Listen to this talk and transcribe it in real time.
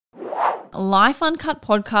Life Uncut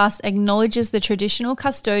podcast acknowledges the traditional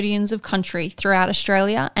custodians of country throughout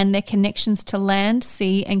Australia and their connections to land,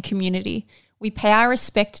 sea and community. We pay our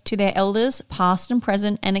respect to their elders, past and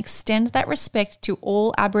present, and extend that respect to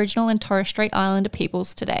all Aboriginal and Torres Strait Islander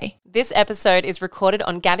peoples today. This episode is recorded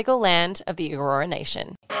on Gadigal land of the Eora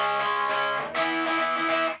Nation.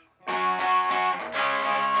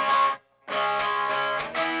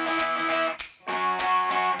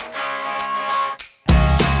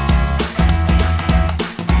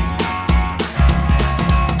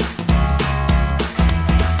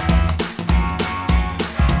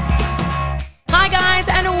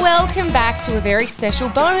 Welcome back to a very special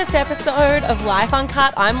bonus episode of Life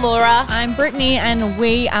Uncut. I'm Laura. I'm Brittany, and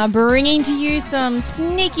we are bringing to you some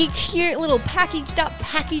sneaky, cute little packaged up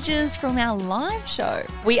packages from our live show.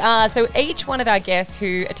 We are. So each one of our guests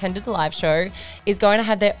who attended the live show is going to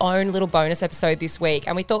have their own little bonus episode this week.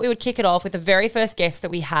 And we thought we would kick it off with the very first guest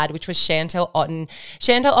that we had, which was Chantel Otten.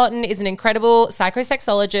 Chantel Otten is an incredible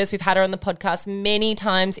psychosexologist. We've had her on the podcast many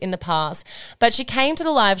times in the past. But she came to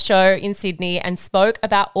the live show in Sydney and spoke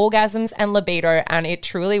about orgasms and libido, and it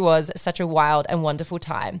truly was such a wild and wonderful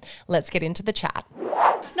time. Let's get into the chat.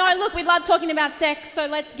 No, look, we love talking about sex, so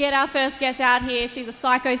let's get our first guest out here. She's a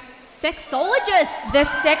psychosexologist. The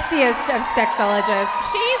sexiest of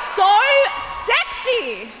sexologists. She's so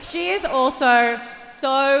sexy. She is also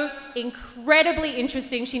so incredibly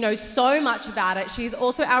interesting. She knows so much about it. She's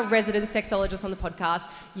also our resident sexologist on the podcast.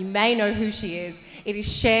 You may know who she is. It is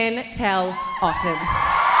Chantel Otten.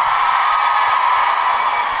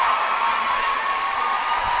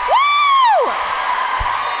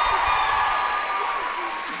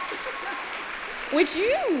 Would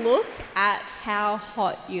you look at how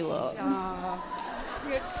hot you look? Oh,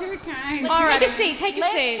 you're too kind. Take a seat.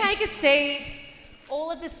 Take a seat.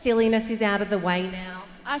 All of the silliness is out of the way now.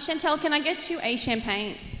 Chantel, can I get you a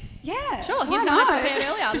champagne? Yeah. Sure. Here's one I prepared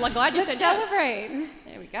earlier. I'm glad you said yes. Celebrate.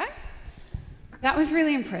 There we go. That was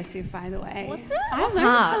really impressive, by the way. What's it? I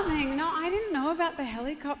learned something. No, I didn't know about the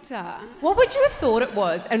helicopter. What would you have thought it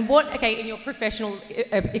was? And in your professional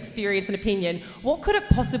experience and opinion, what could it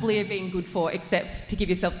possibly have been good for except to give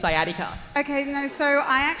yourself sciatica? Okay, no, so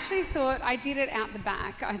I actually thought I did it out the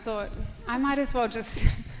back. I thought I might as well just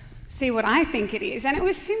see what I think it is. And it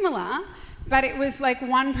was similar, but it was like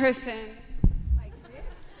one person like this.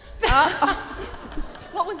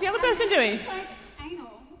 What was the other person doing? Like anal.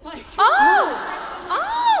 Like,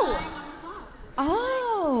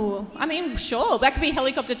 I mean, sure. That could be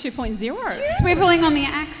helicopter 2.0. Swiveling on the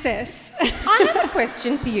axis. I have a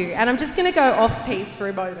question for you, and I'm just going to go off-piece for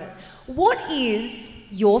a moment. What is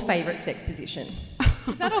your favourite sex position?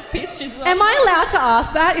 Is that off-piece? Am I allowed to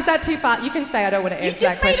ask that? Is that too far? You can say I don't want to answer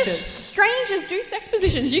that question. You just made strangers do sex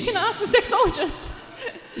positions. You can ask the sexologist.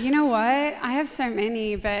 You know what? I have so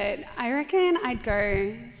many, but I reckon I'd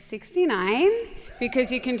go 69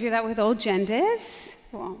 because you can do that with all genders.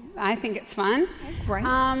 Well, I think it's fun. Oh, great.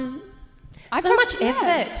 So much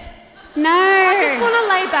effort. No. I just want to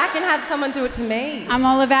lay back and have someone do it to me. I'm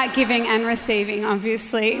all about giving and receiving,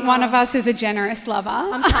 obviously. One of us is a generous lover.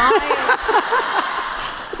 I'm tired.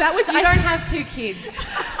 You don't have 2 kids.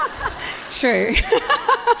 True.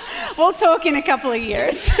 We'll talk in a couple of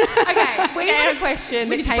years. Okay, we have a question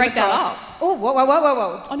We that need to came break that across. up. Oh, whoa.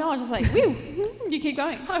 Oh, no, I was just like, whew. You keep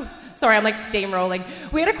going. Oh, sorry, I'm like steamrolling.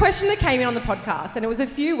 We had a question that came in on the podcast, and it was a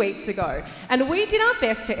few weeks ago, and we did our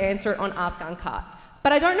best to answer it on Ask Uncut,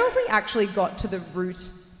 but I don't know if we actually got to the root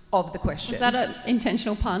of the question. Was that an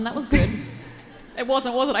intentional pun? That was good. It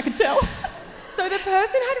wasn't, was it? I could tell. So the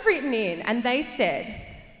person had written in, and they said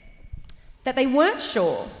that they weren't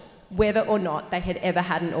sure whether or not they had ever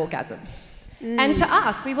had an orgasm. And to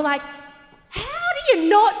us, we were like, how do you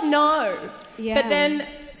not know? Yeah. But then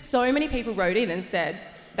so many people wrote in and said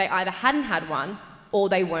they either hadn't had one or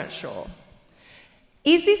they weren't sure.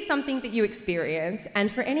 Is this something that you experience? And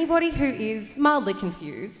for anybody who is mildly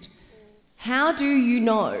confused, how do you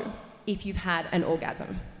know if you've had an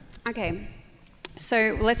orgasm? Okay,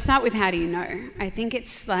 so let's start with how do you know? I think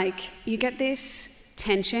it's like you get this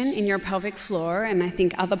tension in your pelvic floor, and I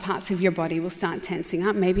think other parts of your body will start tensing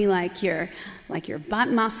up. Maybe like your butt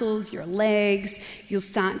muscles, your legs. You'll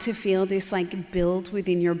start to feel this like build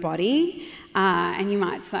within your body, and you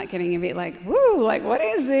might start getting a bit like, woo, like what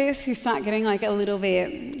is this? You start getting like a little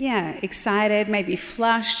bit, excited, maybe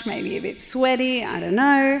flushed, maybe a bit sweaty, I don't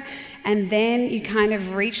know. And then you kind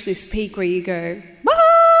of reach this peak where you go,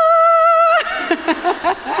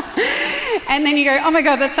 and then you go, oh my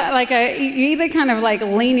God, that's like you either kind of like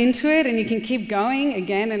lean into it and you can keep going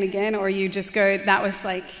again and again, or you just go, that was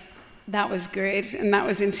good and that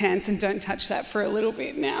was intense and don't touch that for a little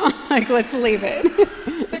bit now. Like, let's leave it.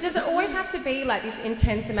 But does it always have to be like this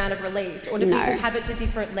intense amount of release, or do No. people have it to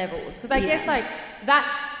different levels? Because I guess like that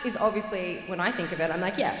is obviously, when I think of it, I'm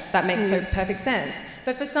like, yeah, that makes so perfect sense.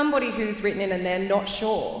 But for somebody who's written in and they're not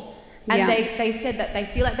sure, and they said that they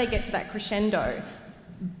feel like they get to that crescendo,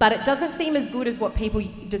 but it doesn't seem as good as what people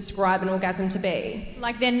describe an orgasm to be.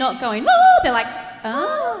 Like they're not going, oh, they're like,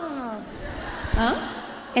 oh. Oh?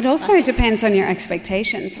 It also depends on your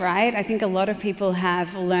expectations, right? I think a lot of people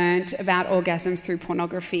have learnt about orgasms through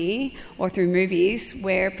pornography or through movies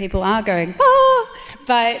where people are going, oh,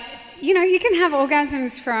 but you know, you can have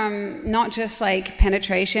orgasms from not just like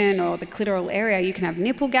penetration or the clitoral area. You can have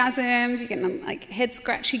nipple-gasms, you can have like head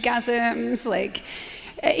scratchy-gasms, like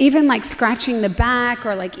even like scratching the back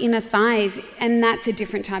or like inner thighs, and that's a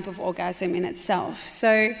different type of orgasm in itself.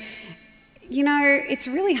 So, you know, it's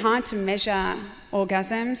really hard to measure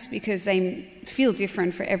orgasms because they feel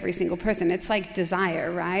different for every single person. It's like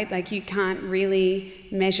desire, right? Like you can't really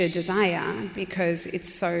measure desire because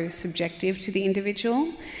it's so subjective to the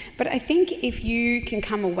individual. But I think if you can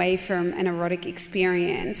come away from an erotic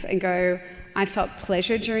experience and go, I felt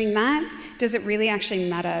pleasure during that, does it really actually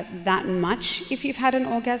matter that much if you've had an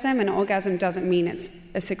orgasm? An orgasm doesn't mean it's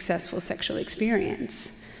a successful sexual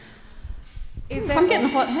experience. I'm getting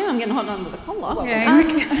hot here. I'm getting hot under the collar. Yeah.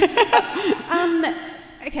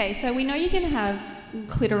 Okay, so we know you can have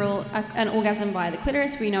an orgasm via the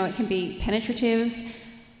clitoris. We know it can be penetrative.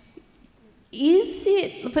 Is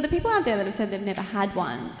it, for the people out there that have said they've never had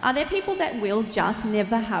one, are there people that will just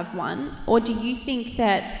never have one? Or do you think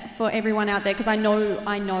that for everyone out there, because I know,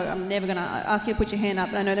 I'm never going to ask you to put your hand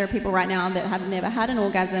up, but I know there are people right now that have never had an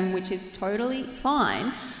orgasm, which is totally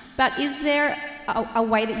fine. But is there a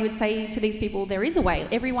way that you would say to these people, there is a way,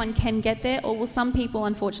 everyone can get there, or will some people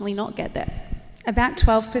unfortunately not get there? About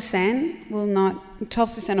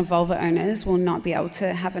 12% of vulva owners will not be able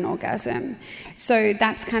to have an orgasm. So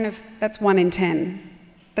that's 1 in 10.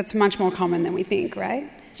 That's much more common than we think, right?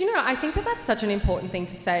 Do you know, I think that that's such an important thing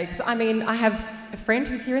to say, because I mean, I have a friend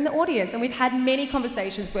who's here in the audience, and we've had many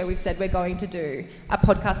conversations where we've said we're going to do a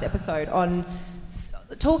podcast episode on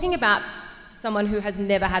talking about someone who has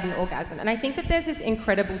never had an orgasm. And I think that there's this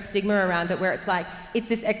incredible stigma around it where it's like, it's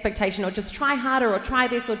this expectation, or just try harder, or try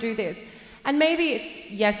this, or do this. And maybe it's,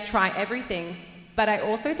 yes, try everything, but I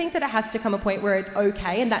also think that it has to come a point where it's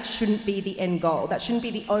okay, and that shouldn't be the end goal. That shouldn't be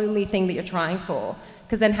the only thing that you're trying for,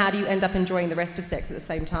 because then how do you end up enjoying the rest of sex at the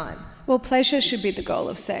same time? Well, pleasure should be the goal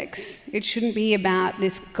of sex. It shouldn't be about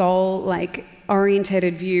this goal, like,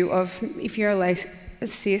 orientated view of if you're like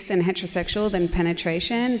cis and heterosexual, then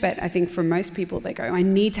penetration. But I think for most people, they go, I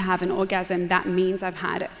need to have an orgasm. That means I've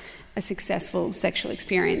had a successful sexual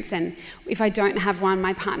experience, and if I don't have one,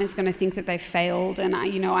 my partner's going to think that they failed, and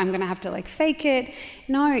I'm going to have to like fake it.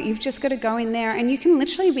 No, you've just got to go in there, and you can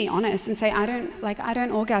literally be honest and say, I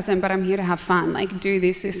don't orgasm, but I'm here to have fun. Like, do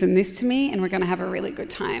this, and this to me, and we're going to have a really good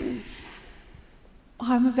time.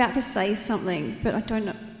 I'm about to say something, but I don't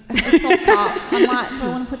know. It's off path. Do I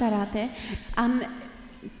want to put that out there?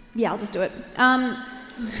 Yeah, I'll just do it.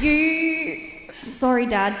 Sorry,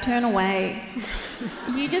 Dad, turn away.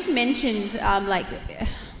 You just mentioned, like,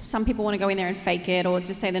 some people want to go in there and fake it or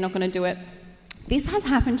just say they're not going to do it. This has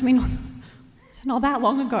happened to me not that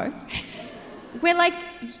long ago. We're like,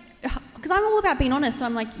 because I'm all about being honest, so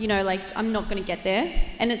I'm like, I'm not going to get there.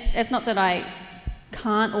 And it's not that I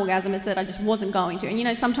can't orgasm, it's that I just wasn't going to.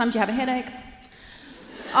 And, sometimes you have a headache.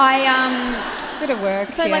 Bit of work.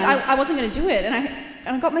 So, yeah. I wasn't going to do it, and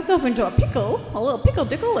I got myself into a little pickle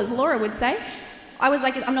dickle, as Laura would say. I was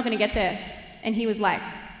like, I'm not going to get there. And he was like,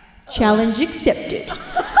 challenge accepted.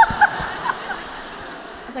 I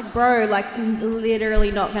was like, bro, like,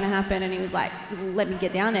 literally not going to happen. And he was like, let me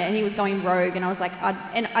get down there. And he was going rogue. And I was like,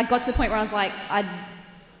 I got to the point where I was like, I'm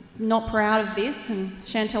not proud of this. And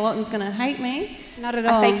Chantal Otten's going to hate me. Not at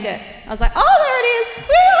all. I faked it. I was like, oh, there it is.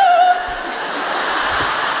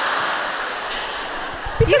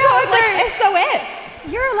 Because I was like, SOS.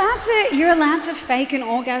 You're allowed to fake an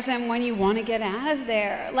orgasm when you want to get out of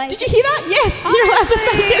there. Like, did you hear that? Yes, you're allowed to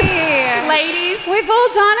fake it. Ladies, we've all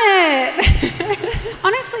done it.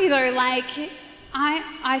 Honestly, though, like,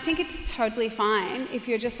 I think it's totally fine if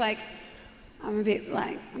you're just like, I'm a bit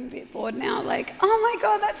bored now. Like, oh my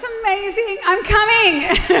God, that's amazing. I'm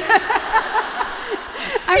coming.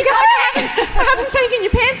 I haven't taken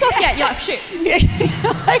your pants off yet. You're like, shoot.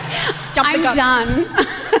 Like, jump the gun. I'm done.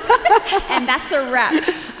 And that's a wrap.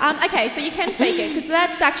 Okay, so you can fake it, because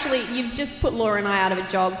that's actually, you've just put Laura and I out of a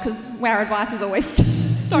job, because our advice is always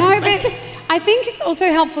don't fake it. I think it's also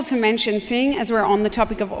helpful to mention, seeing as we're on the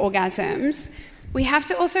topic of orgasms, we have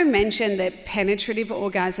to also mention that penetrative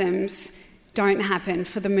orgasms don't happen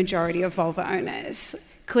for the majority of vulva owners.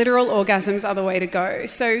 clitoral orgasms are the way to go.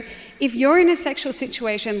 So if you're in a sexual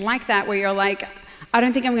situation like that where you're like, I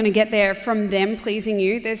don't think I'm going to get there from them pleasing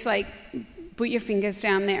you, there's like, put your fingers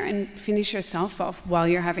down there and finish yourself off while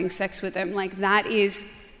you're having sex with them. Like, that is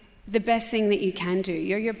the best thing that you can do.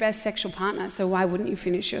 You're your best sexual partner, so why wouldn't you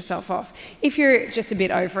finish yourself off? If you're just a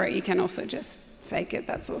bit over it, you can also just fake it.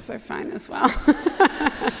 That's also fine as well.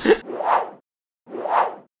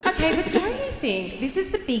 Okay, but don't you think, this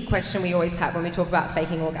is the big question we always have when we talk about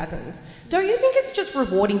faking orgasms, don't you think it's just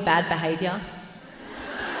rewarding bad behaviour?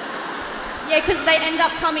 Yeah, because they end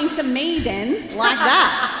up coming to me then, like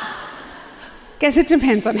that. Guess it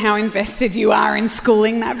depends on how invested you are in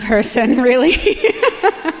schooling that person, really.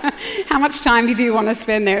 How much time do you want to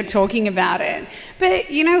spend there talking about it? But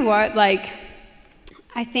you know what, like,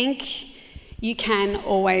 I think you can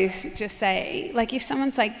always just say, like, if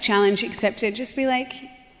someone's like challenge accepted, just be like,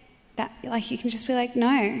 that, like, you can just be like,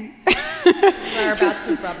 no. We're about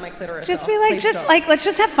to rub my clitoris just off. be like, Please just stop. like, let's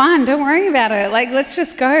just have fun. Don't worry about it. Like, let's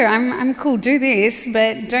just go. I'm cool. Do this,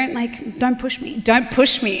 but don't push me. Don't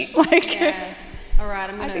push me. Like, Yeah. All right,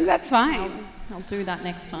 I'm gonna. I think that's fine. I'll do that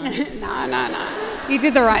next time. No. You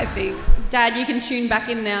did the right thing. Dad, you can tune back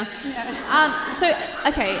in now.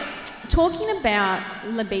 Okay, talking about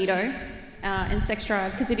libido and sex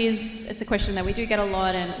drive, because it's a question that we do get a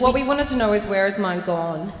lot, and What we wanted to know is, where is mine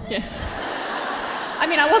gone? yeah. I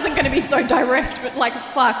mean, I wasn't going to be so direct, but like,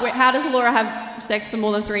 fuck, how does Laura have sex for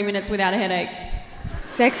more than 3 minutes without a headache?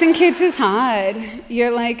 Sex and kids is hard. You're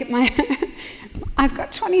like, I've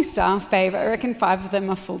got 20 staff, babe. I reckon 5 of them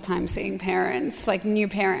are full-time seeing parents, like new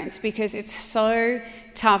parents, because it's so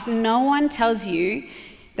tough. No one tells you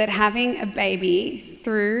that having a baby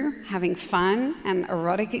through having fun and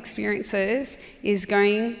erotic experiences is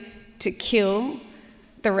going to kill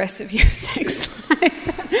the rest of your sex life.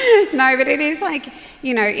 No, but it is like,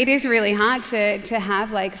 you know, it is really hard to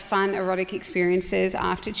have like fun erotic experiences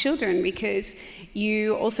after children, because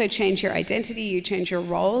you also change your identity, you change your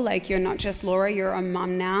role. Like, you're not just Laura, you're a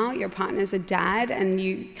mum now, your partner's a dad, and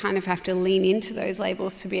you kind of have to lean into those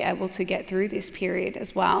labels to be able to get through this period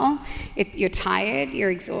as well. You're tired,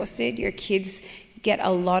 you're exhausted, your kids get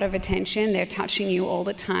a lot of attention, they're touching you all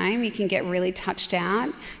the time, you can get really touched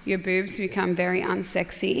out, your boobs become very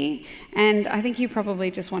unsexy, and I think you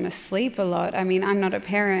probably just want to sleep a lot. I mean, I'm not a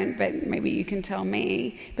parent, but maybe you can tell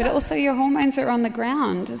me. But also your hormones are on the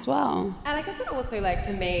ground as well. And I guess it also, like,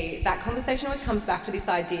 for me, that conversation always comes back to this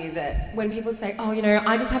idea that when people say, oh, you know,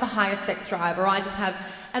 I just have a higher sex drive, or I just have,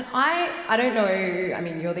 and I don't know, I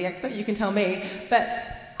mean, you're the expert, you can tell me,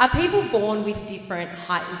 but are people born with different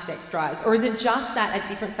heightened sex drives? Or is it just that at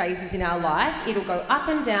different phases in our life, it'll go up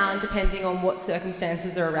and down depending on what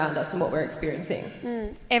circumstances are around us and what we're experiencing?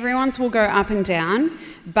 Everyone's will go up and down,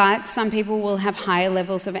 but some people will have higher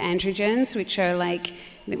levels of androgens, which are like,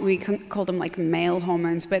 we call them like male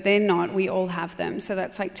hormones, but they're not. We all have them. So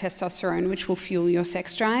that's like testosterone, which will fuel your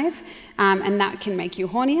sex drive. And that can make you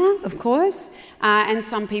hornier, of course. And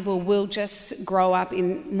some people will just grow up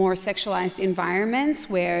in more sexualized environments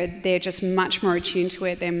where they're just much more attuned to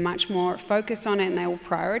it. They're much more focused on it, and they will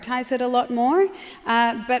prioritize it a lot more.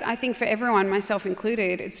 But I think for everyone, myself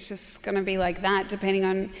included, it's just going to be like that, depending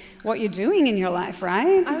on what you're doing in your life,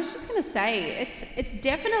 right? I was just going to say, it's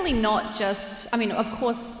definitely not just, I mean, of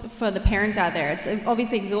course, for the parents out there, it's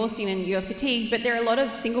obviously exhausting and you're fatigued, but there are a lot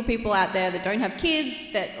of single people out there that don't have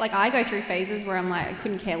kids, that, like, I go through phases where I'm like, I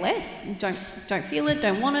couldn't care less, don't feel it,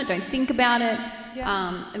 don't want it, don't think about it.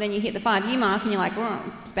 Yeah. And then you hit the 5-year mark and you're like, well,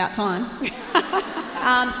 it's about time.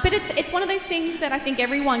 But it's one of those things that I think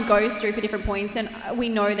everyone goes through for different points, and we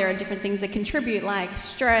know there are different things that contribute, like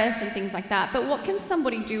stress and things like that. But what can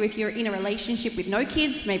somebody do if you're in a relationship with no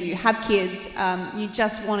kids? Maybe you have kids, you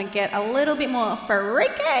just want to get a little bit more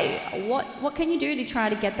freaky. What can you do to try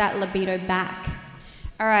to get that libido back?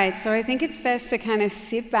 All right, so I think it's best to kind of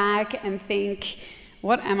sit back and think,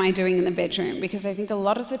 what am I doing in the bedroom? Because I think a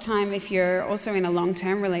lot of the time, if you're also in a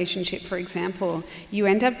long-term relationship, for example, you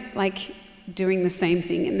end up like doing the same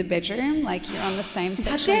thing in the bedroom, like you're on the same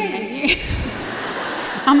sexual menu.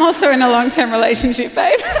 I'm also in a long-term relationship,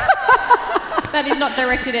 babe. That is not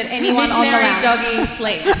directed at anyone on the lounge. Doggy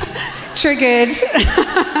sleep. Triggered.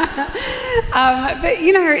 But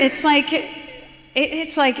you know, it's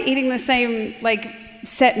like eating the same like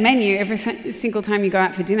set menu every single time you go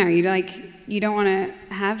out for dinner. You don't want to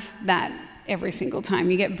have that every single time.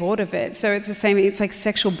 You get bored of it. So it's the same. It's like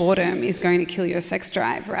sexual boredom is going to kill your sex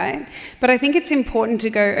drive, right? But I think it's important to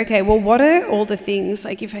go, okay, well, what are all the things,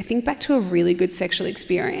 like if I think back to a really good sexual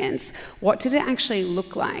experience, what did it actually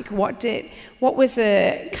look like? What what was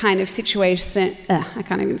a kind of situation, I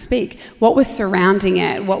can't even speak, what was surrounding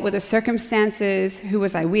it, what were the circumstances, who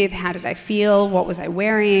was I with, how did I feel, what was I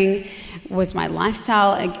wearing, was my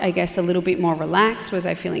lifestyle, I guess, a little bit more relaxed, was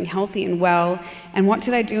I feeling healthy and well, and what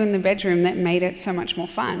did I do in the bedroom that made it so much more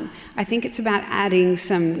fun? I think it's about adding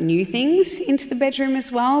some new things into the bedroom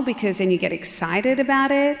as well, because then you get excited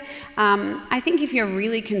about it. I think if you're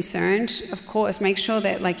really concerned, of course, make sure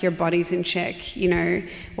that like your body's in check. You know,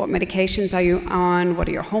 what medications are you on? What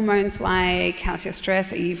are your hormones like? How's your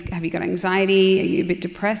stress? Have you got anxiety? Are you a bit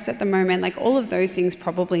depressed at the moment? Like all of those things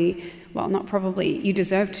you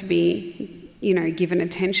deserve to be, you know, given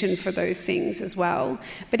attention for those things as well.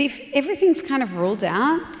 But if everything's kind of ruled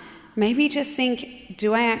out, maybe just think,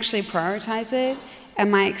 do I actually prioritize it?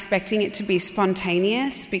 Am I expecting it to be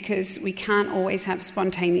spontaneous? Because we can't always have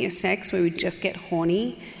spontaneous sex where we just get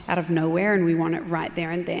horny out of nowhere and we want it right there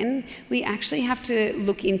and then. We actually have to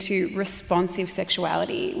look into responsive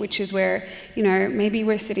sexuality, which is where, you know, maybe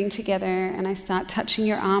we're sitting together and I start touching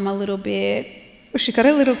your arm a little bit. Well, she got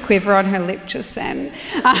a little quiver on her lip just then.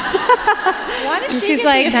 Why does she's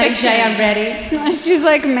like, Jay, I'm ready. She's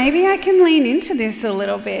like, maybe I can lean into this a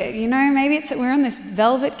little bit. You know, maybe we're on this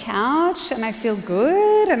velvet couch and I feel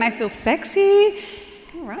good and I feel sexy.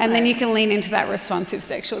 Right. And then you can lean into that responsive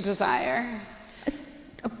sexual desire.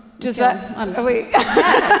 Does that? I'm just asking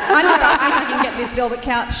if I can get this velvet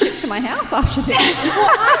couch shipped to my house after this. Well,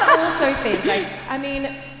 I also think,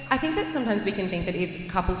 I think that sometimes we can think that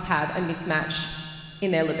if couples have a mismatch in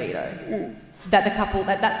their libido, that the couple,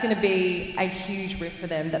 that's going to be a huge rift for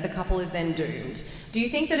them, that the couple is then doomed. Do you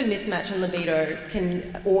think that a mismatch in libido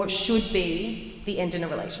can or should be the end in a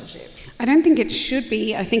relationship? I don't think it should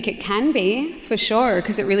be. I think it can be, for sure,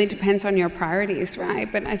 because it really depends on your priorities,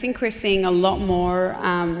 right? But I think we're seeing a lot more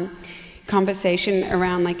conversation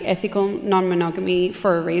around like ethical non-monogamy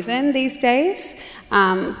for a reason these days.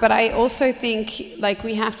 But I also think like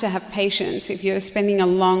we have to have patience. If you're spending a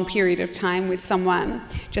long period of time with someone,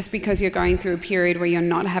 just because you're going through a period where you're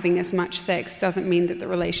not having as much sex doesn't mean that the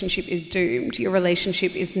relationship is doomed. Your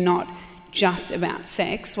relationship is not just about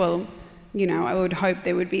sex. Well, you know, I would hope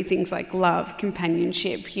there would be things like love,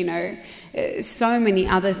 companionship, you know, so many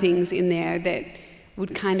other things in there that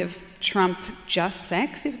would kind of trump just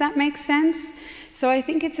sex, if that makes sense. So I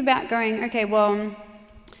think it's about going, okay, well,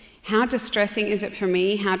 how distressing is it for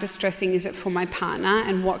me? How distressing is it for my partner?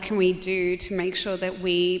 And what can we do to make sure that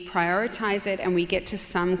we prioritize it and we get to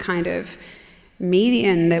some kind of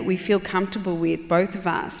median that we feel comfortable with, both of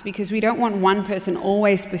us? Because we don't want one person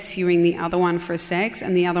always pursuing the other one for sex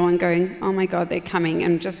and the other one going, oh my God, they're coming,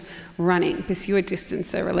 and just running, pursue a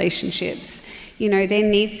distancer relationships. You know, there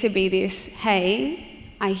needs to be this, hey,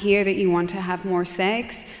 I hear that you want to have more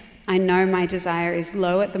sex. I know my desire is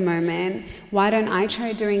low at the moment. Why don't I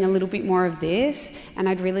try doing a little bit more of this? And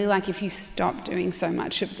I'd really like if you stop doing so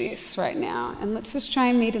much of this right now. And let's just try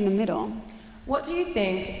and meet in the middle. What do you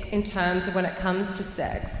think in terms of when it comes to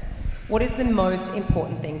sex, what is the most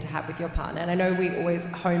important thing to have with your partner? And I know we always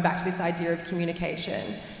hone back to this idea of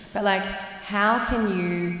communication, but like, how can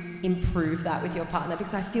you improve that with your partner?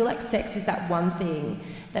 Because I feel like sex is that one thing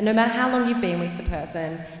that no matter how long you've been with the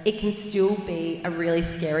person, it can still be a really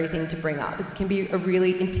scary thing to bring up. It can be a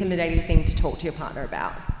really intimidating thing to talk to your partner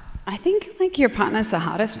about. I think like your partner's the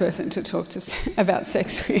hardest person to talk to about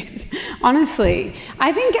sex with. Honestly,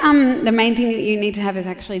 I think the main thing that you need to have is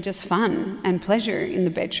actually just fun and pleasure in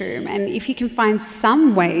the bedroom. And if you can find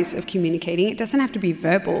some ways of communicating, it doesn't have to be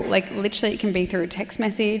verbal. Like literally, it can be through a text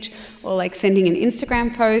message or like sending an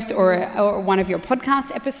Instagram post or one of your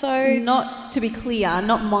podcast episodes. Not, to be clear,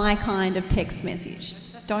 not my kind of text message.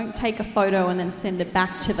 Don't take a photo and then send it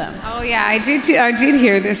back to them. Oh yeah, I did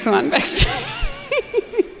hear this one backstage.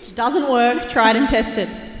 Doesn't work, tried and tested.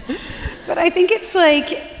 But I think it's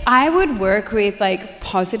like, I would work with like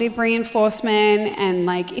positive reinforcement, and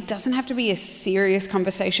like it doesn't have to be a serious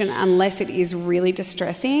conversation unless it is really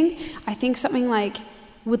distressing. I think something like,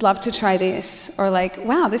 would love to try this, or like,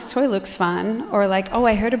 wow, this toy looks fun, or like, oh,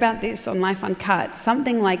 I heard about this on Life Uncut,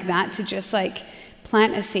 something like that to just like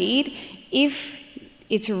plant a seed. If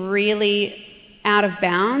it's really out of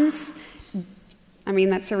bounds, I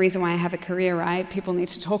mean, that's the reason why I have a career, right? People need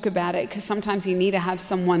to talk about it, because sometimes you need to have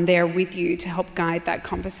someone there with you to help guide that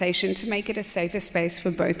conversation, to make it a safer space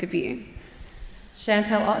for both of you.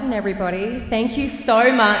 Chantel Otten, everybody, thank you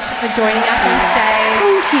so much for joining us on stage.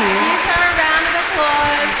 Thank you. Give her a round of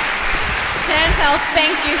applause. Chantel,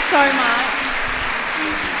 thank you so much.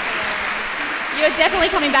 You're definitely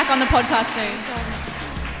coming back on the podcast soon.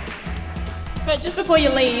 But just before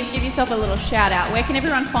you leave, give yourself a little shout out. Where can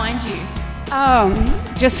everyone find you?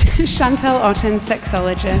 Just Chantal Otten,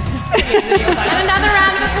 sexologist. And another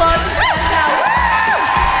round of applause for Chantal.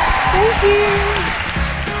 Thank you.